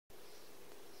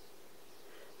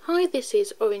Hi, this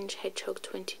is Orange Hedgehog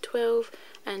 2012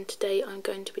 and today I'm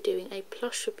going to be doing a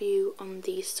plush review on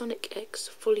the Sonic X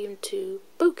Vol.2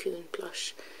 Bokun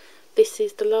plush. This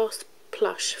is the last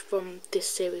plush from this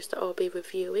series that I'll be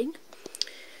reviewing.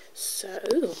 So,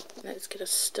 let's get a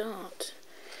start.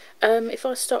 If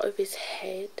I start with his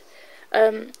head,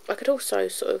 I could also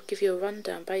sort of give you a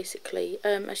rundown basically,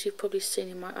 as you've probably seen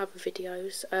in my other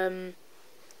videos.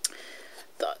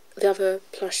 The other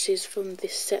plushes from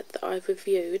this set that I've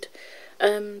reviewed,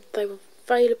 they were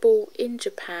available in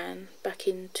Japan back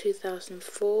in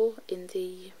 2004 in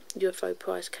the UFO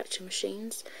prize catcher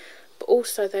machines, but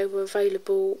also they were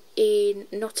available in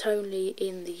not only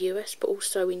in the US but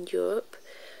also in Europe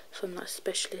from like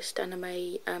specialist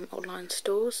anime online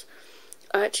stores.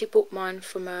 I actually bought mine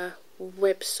from a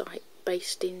website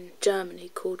based in Germany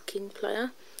called King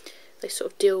Player. They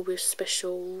sort of deal with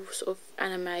special sort of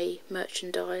anime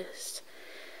merchandise.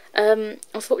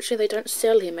 Unfortunately, they don't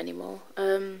sell him anymore.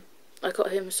 I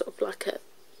got him sort of like at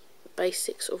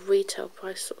basic sort of retail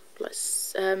price, sort of like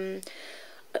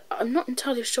I'm not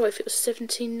entirely sure if it was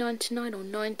 €17.99 or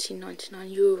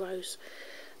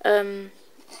 €19.99.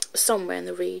 Somewhere in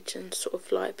the region, sort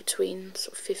of like between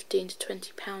sort of £15 to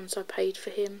 £20 I paid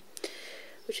for him,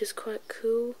 which is quite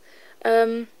cool.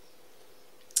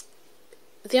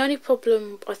 The only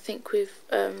problem I think with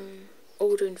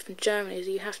ordering from Germany is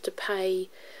you have to pay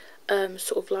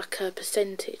sort of like a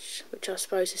percentage, which I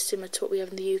suppose is similar to what we have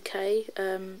in the UK,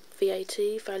 VAT,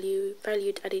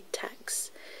 valued added tax.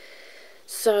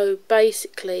 So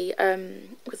basically,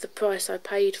 with the price I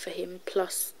paid for him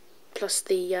plus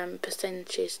the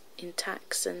percentages in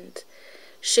tax and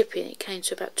shipping, it came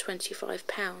to about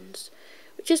 £25,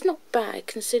 which is not bad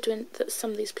considering that some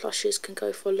of these plushes can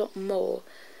go for a lot more.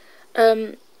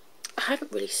 I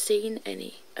haven't really seen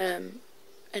any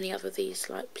other of these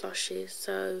like plushes,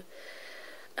 so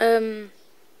you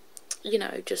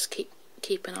know, just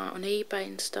keep an eye on eBay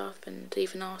and stuff, and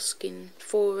even ask in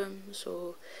forums,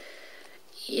 or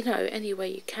you know, any way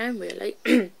you can really.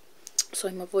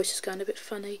 Sorry, my voice is going a bit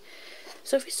funny.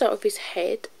 So if we start with his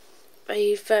head,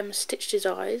 they've stitched his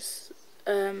eyes.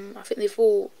 I think they've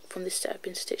all from this set have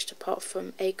been stitched apart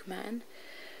from Eggman.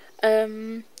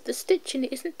 The stitching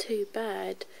isn't too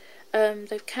bad.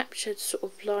 They've captured sort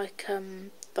of like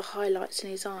the highlights in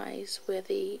his eyes where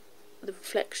the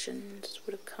reflections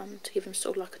would have come to give him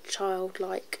sort of like a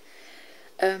childlike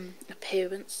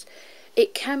appearance.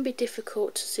 It can be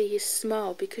difficult to see his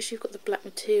smile because you've got the black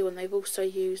material, and they've also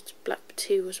used black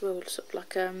material as well, sort of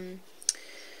like a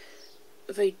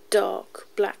very dark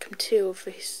black material for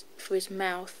his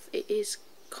mouth. It is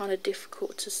kind of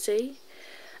difficult to see.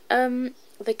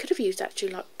 They could have used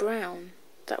actually like brown.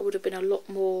 That would have been a lot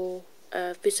more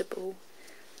visible,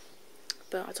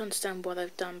 but I don't understand why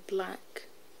they've done black.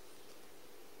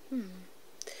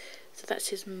 So that's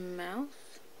his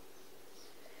mouth,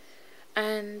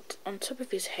 and on top of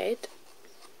his head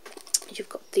you've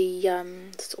got the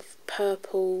sort of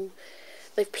purple.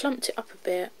 They've plumped it up a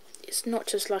bit. It's not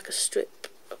just like a strip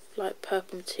of like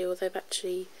purple material. They've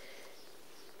actually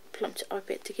plumped it up a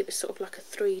bit to give it sort of like a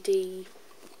 3D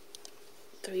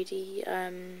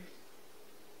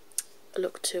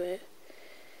look to it.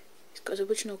 He's got his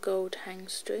original gold hang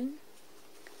string,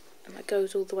 and that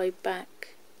goes all the way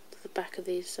back to the back of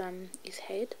his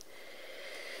head.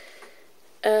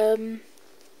 If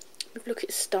we look at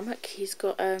his stomach, he's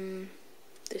got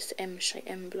this M-shaped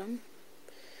emblem.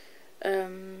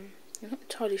 I'm not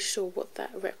entirely sure what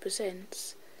that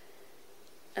represents.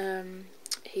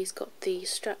 He's got the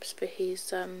straps for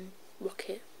his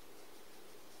rocket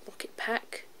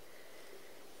pack,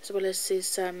 as well as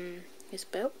his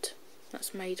belt.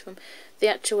 That's made from, the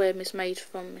actual M is made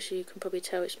from, as you can probably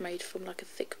tell, it's made from like a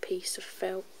thick piece of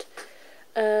felt.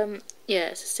 Yeah,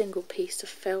 it's a single piece of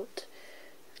felt.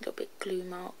 A little bit glue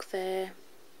mark there.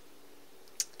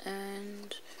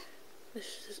 And this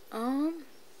is his arm.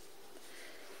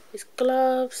 His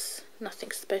gloves,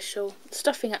 nothing special. The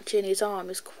stuffing actually in his arm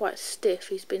is quite stiff.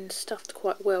 He's been stuffed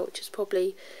quite well, which is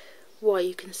probably why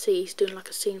you can see he's doing like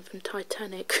a scene from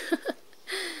Titanic.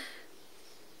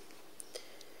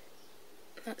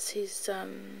 That's his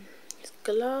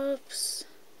gloves.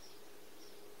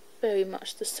 Very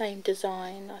much the same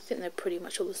design. I think they're pretty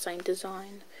much all the same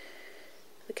design.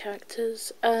 The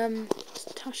characters. His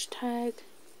touch tag.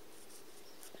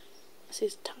 That's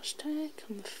his touch tag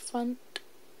on the front.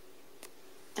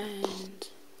 And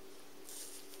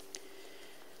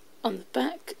on the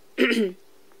back, made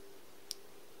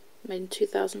in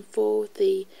 2004 with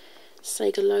the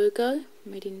Sega logo,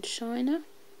 made in China,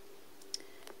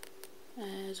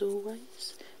 as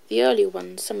always. The earlier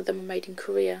ones, some of them were made in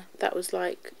Korea. That was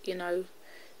like, you know,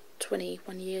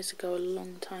 21 years ago, a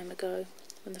long time ago,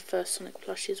 when the first Sonic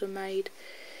plushies were made.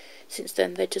 Since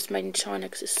then they're just made in China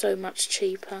because it's so much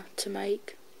cheaper to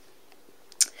make.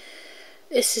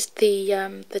 This is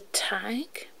the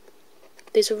tag.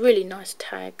 These are really nice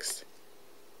tags.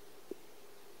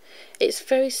 It's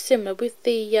very similar with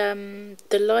the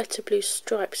lighter blue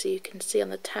stripes that you can see on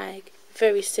the tag.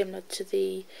 Very similar to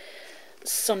the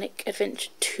Sonic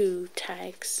Adventure 2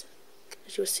 tags,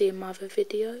 as you'll see in my other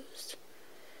videos.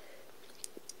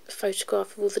 A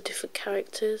photograph of all the different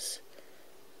characters.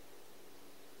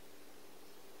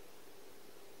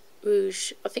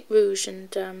 Rouge, I think Rouge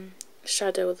and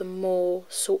Shadow are the more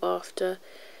sought after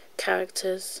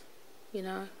characters. You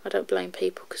know, I don't blame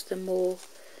people because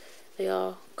they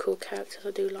are cool characters.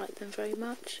 I do like them very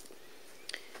much.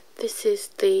 This is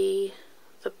the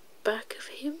back of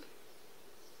him,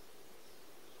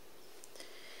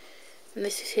 and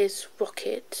this is his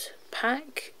rocket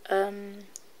pack.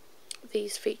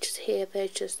 These features here, they're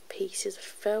just pieces of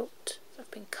felt that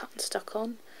have been cut and stuck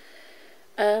on.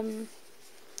 The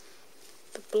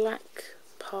black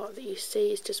part that you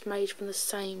see is just made from the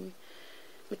same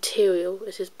material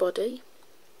as his body.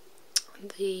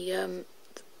 The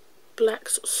black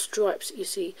sort of stripes that you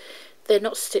see, they're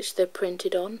not stitched, they're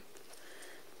printed on.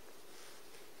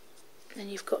 And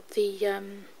you've got the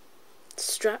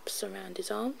straps around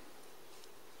his arm.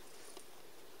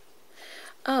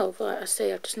 Oh right, I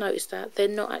see, I've just noticed that they're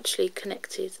not actually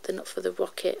connected, they're not for the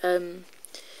rocket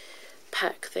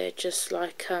pack, they're just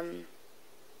like I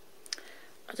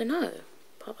don't know,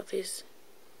 part of his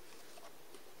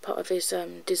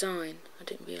design. I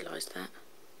didn't realise that.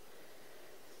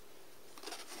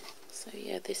 So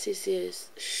yeah, this is his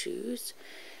shoes.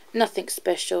 Nothing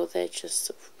special, they're just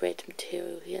sort of red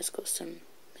material. He has got some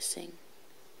missing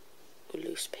or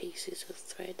loose pieces of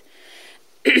thread.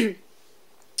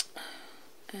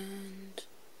 And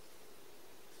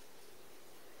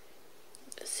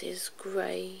this is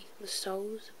grey, the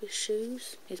soles of his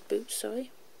shoes, his boots,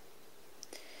 sorry.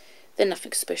 They're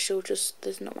nothing special, just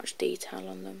there's not much detail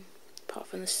on them apart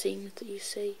from the seams that you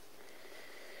see.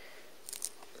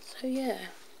 So yeah,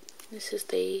 this is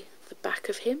the back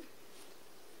of him.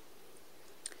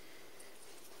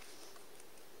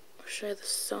 I'll show the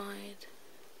side.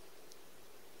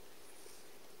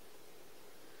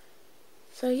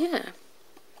 So yeah,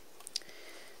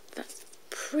 that's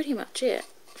pretty much it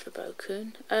for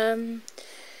Bokun.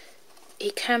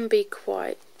 He can be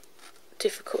quite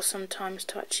difficult sometimes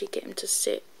to actually get him to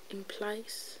sit in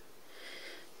place.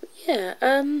 But yeah,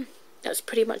 that's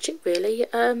pretty much it really.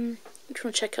 If you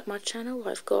want to check out my channel,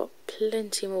 I've got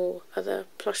plenty more other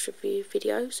plush review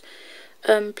videos.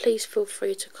 Please feel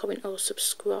free to comment or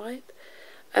subscribe.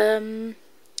 And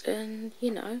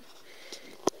you know,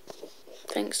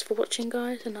 thanks for watching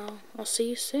guys, and I'll see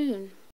you soon.